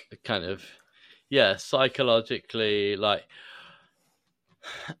kind of, psychologically,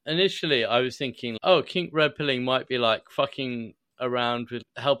 initially I was thinking, kink red pilling might be fucking around with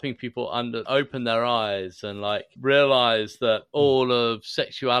helping people open their eyes and like realize that all of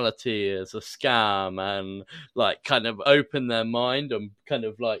sexuality is a scam, and like kind of open their mind and kind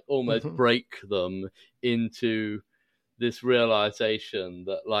of like almost break them into this realization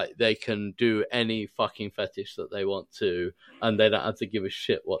that like they can do any fucking fetish that they want to, and they don't have to give a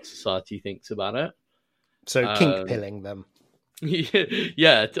shit what society thinks about it. So kink pilling them.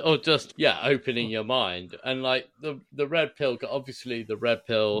 Yeah, or just opening your mind. And like the red pill, obviously the red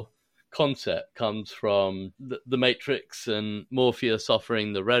pill concept comes from the Matrix and Morpheus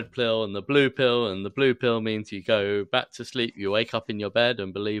offering the red pill and the blue pill, and the blue pill means you go back to sleep, you wake up in your bed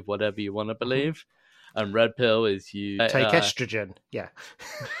and believe whatever you want to believe, and red pill is you take estrogen. Yeah.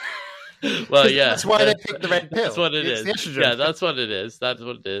 Well, yeah, that's why they picked the red pill. That's what it is. Yeah, that's what it is. That's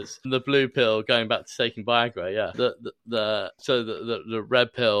what it is. The blue pill, going back to taking Viagra. Yeah, the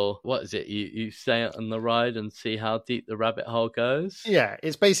red pill. What is it? You stay on the ride and see how deep the rabbit hole goes. Yeah,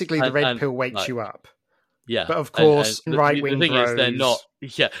 it's basically the red pill wakes you up. Yeah, but of course, right wing. The thing is, they're not.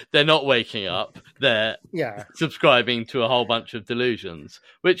 Yeah, they're not waking up. They're subscribing to a whole bunch of delusions,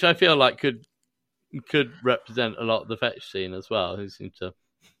 which I feel like could represent a lot of the fetish scene as well. Who seem to.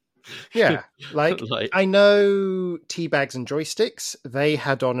 Yeah, like I know Teabags and Joysticks, they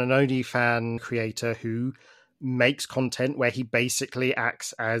had on an OnlyFans creator who makes content where he basically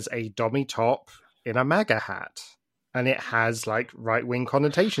acts as a dommy top in a MAGA hat, and it has like right-wing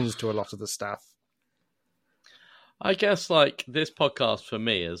connotations to a lot of the stuff. I guess like this podcast for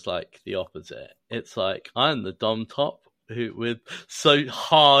me is like the opposite. It's like I'm the dom top who with so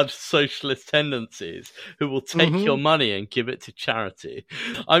hard socialist tendencies who will take your money and give it to charity.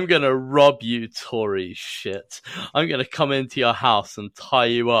 I'm going to rob you, Tory shit. I'm going to come into your house and tie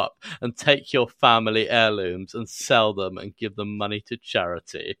you up and take your family heirlooms and sell them and give them money to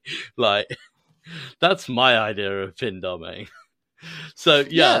charity. Like, that's my idea of findoming. So,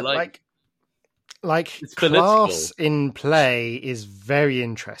 like class in play is very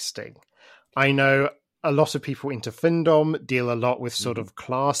interesting. I know a lot of people into findom deal a lot with sort of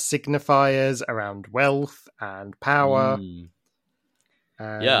class signifiers around wealth and power.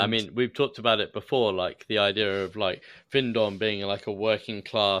 Yeah, I mean, we've talked about it before, like the idea of like findom being like a working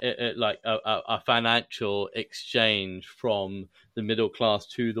class, like a financial exchange from the middle class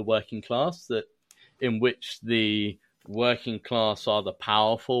to the working class, that in which the working class are the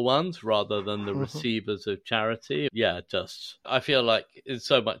powerful ones rather than the receivers of charity. Yeah, just I feel like it's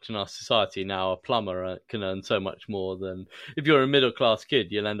so much in our society now. A plumber can earn so much more than if you're a middle class kid,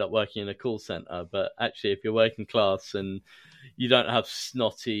 you'll end up working in a call center. But actually, if you're working class and you don't have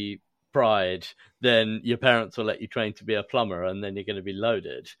snotty pride, then your parents will let you train to be a plumber, and then you're going to be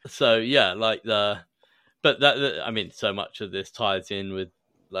loaded. So yeah, like I mean, so much of this ties in with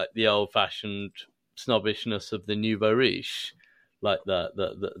like the old fashioned snobbishness of the nouveau riche, like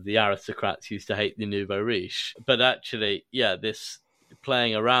the aristocrats used to hate the nouveau riche. But actually, yeah, this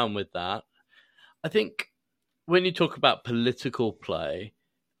playing around with that, I think when you talk about political play,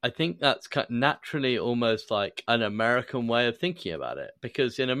 I think that's naturally almost like an American way of thinking about it,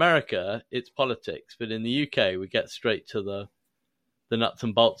 because in America it's politics, but in the UK we get straight to the nuts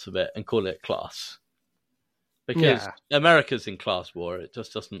and bolts of it and call it class, because America's in class war. It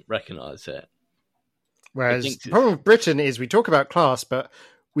just doesn't recognize it. Whereas the problem with Britain is we talk about class, but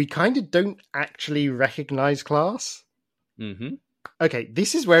we kind of don't actually recognize class. Okay,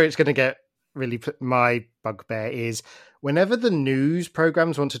 this is where it's going to get really my bugbear is whenever the news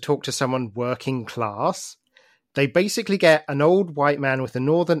programs want to talk to someone working class, they basically get an old white man with a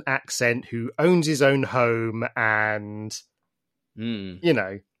northern accent who owns his own home and, you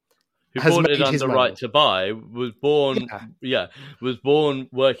know, who bought it under right to buy, was born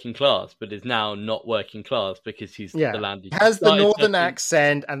working class, but is now not working class because he's the landed. Has the northern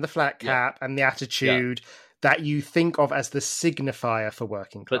accent and the flat cap and the attitude that you think of as the signifier for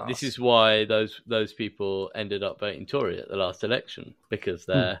working class. But this is why those people ended up voting Tory at the last election, because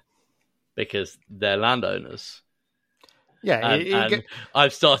they're landowners. Yeah, and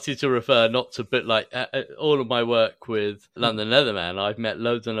I've started to refer not to, but like all of my work with London Leatherman, I've met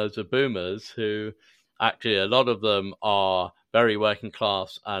loads and loads of boomers who actually a lot of them are very working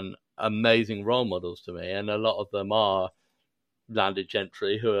class and amazing role models to me, and a lot of them are landed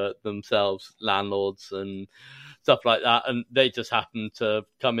gentry who are themselves landlords and stuff like that, and they just happened to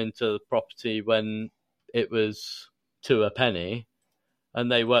come into the property when it was to a penny,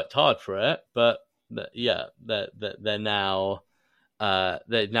 and they worked hard for it, but they're now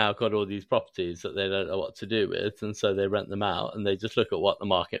they've now got all these properties that they don't know what to do with, and so they rent them out, and they just look at what the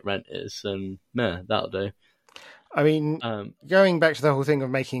market rent is, and that'll do. I mean, going back to the whole thing of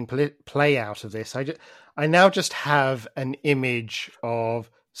making play out of this, I now just have an image of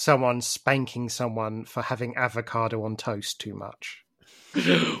someone spanking someone for having avocado on toast too much.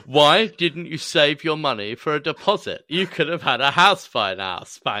 Why didn't you save your money for a deposit? You could have had a house by now.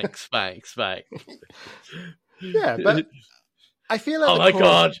 Spank, spank, spank. Yeah, but I feel like oh my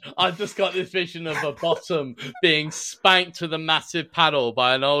God, I've just got this vision of a bottom being spanked with a massive paddle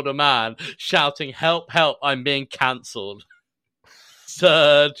by an older man shouting, "Help, help, I'm being cancelled."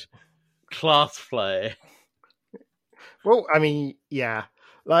 Third class play. Well, I mean, yeah.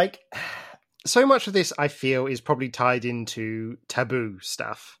 Like, so much of this, I feel, is probably tied into taboo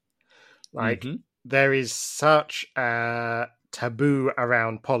stuff. Like, there is such a taboo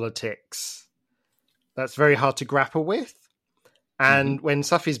around politics that's very hard to grapple with. And when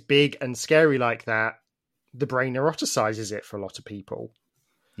stuff is big and scary like that, the brain eroticizes it for a lot of people.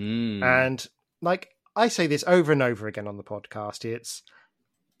 And, like, I say this over and over again on the podcast, it's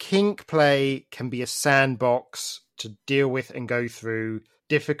kink play can be a sandbox to deal with and go through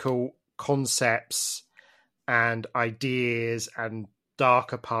difficult concepts and ideas and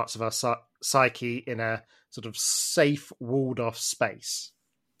darker parts of our psyche in a sort of safe, walled-off space.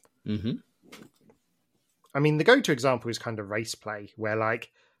 I mean, the go-to example is kind of race play, where,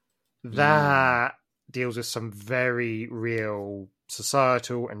 like, that deals with some very real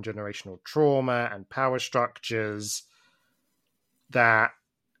societal and generational trauma and power structures that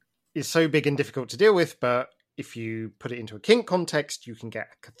is so big and difficult to deal with, but if you put it into a kink context, you can get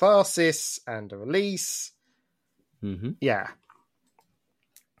a catharsis and a release. Yeah.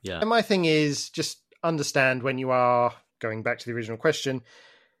 And my thing is just understand when you are, going back to the original question,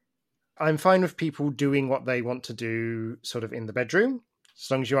 I'm fine with people doing what they want to do sort of in the bedroom, as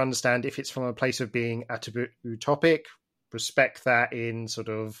long as you understand if it's from a place of being a taboo topic, respect that in sort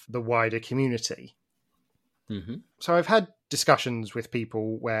of the wider community. So I've had discussions with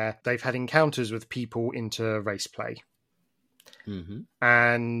people where they've had encounters with people into race play.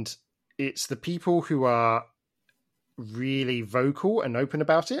 And it's the people who are really vocal and open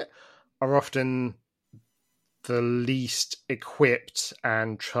about it are often the least equipped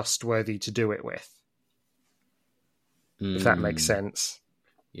and trustworthy to do it with. If that makes sense.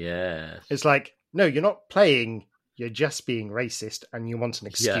 Yeah. It's like, no, you're not playing, you're just being racist and you want an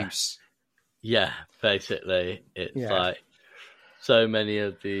excuse. Yeah, basically. It's like so many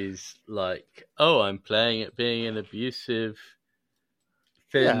of these, like, oh, I'm playing at being an abusive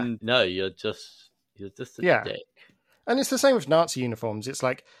thing. Yeah. No, you're just a dick. And it's the same with Nazi uniforms. It's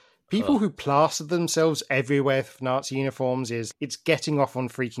like, people who plaster themselves everywhere with Nazi uniforms it's getting off on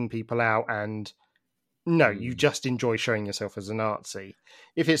freaking people out, and no, you just enjoy showing yourself as a Nazi.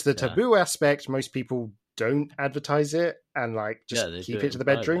 If it's the taboo aspect, most people don't advertise it and like just keep it to the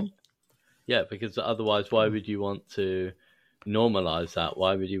bedroom. Yeah, because otherwise, why would you want to normalize that?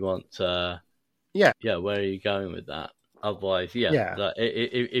 Why would you want to? Yeah, where are you going with that? Otherwise, like,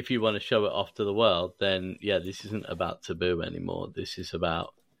 if you want to show it off to the world, then this isn't about taboo anymore. This is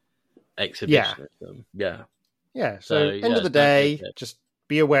about exhibitionism. So end of the day, just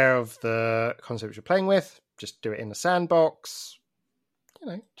be aware of the concepts you're playing with. Just do it in the sandbox.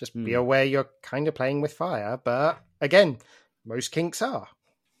 Just be aware you're kind of playing with fire. But again, most kinks are.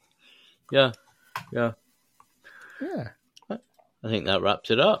 I think that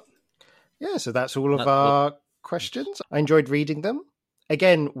wraps it up. So that's all of our questions. I enjoyed reading them.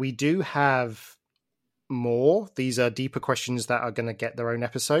 Again, we do have more. These are deeper questions that are going to get their own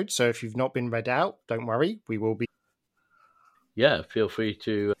episode. So if you've not been read out, don't worry. We will be. Feel free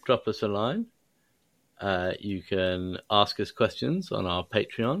to drop us a line. You can ask us questions on our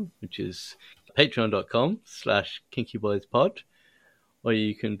Patreon, which is patreon.com/kinkyboyspod. Or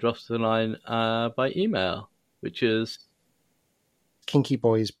you can drop us a line by email, which is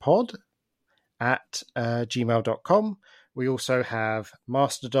kinkyboyspod@gmail.com. We also have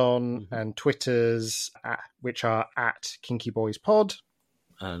Mastodon and Twitters, which are @kinkyboyspod.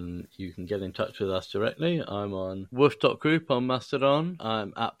 And you can get in touch with us directly. I'm on wolf.group on Mastodon.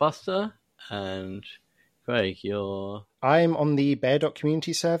 I'm @Buster. And Craig, you're... I'm on the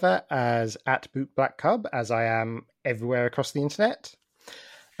Bear.community server as @BootBlackCub, as I am everywhere across the internet.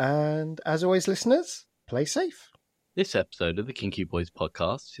 And as always, listeners, play safe. This episode of the Kinky Boys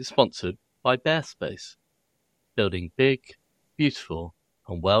podcast is sponsored by Bearspace, building big, beautiful,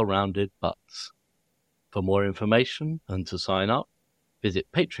 and well-rounded butts. For more information and to sign up,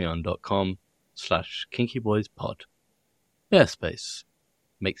 visit patreon.com/kinkyboyspod. Bearspace.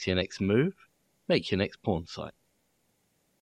 Makes your next move, make your next porn site.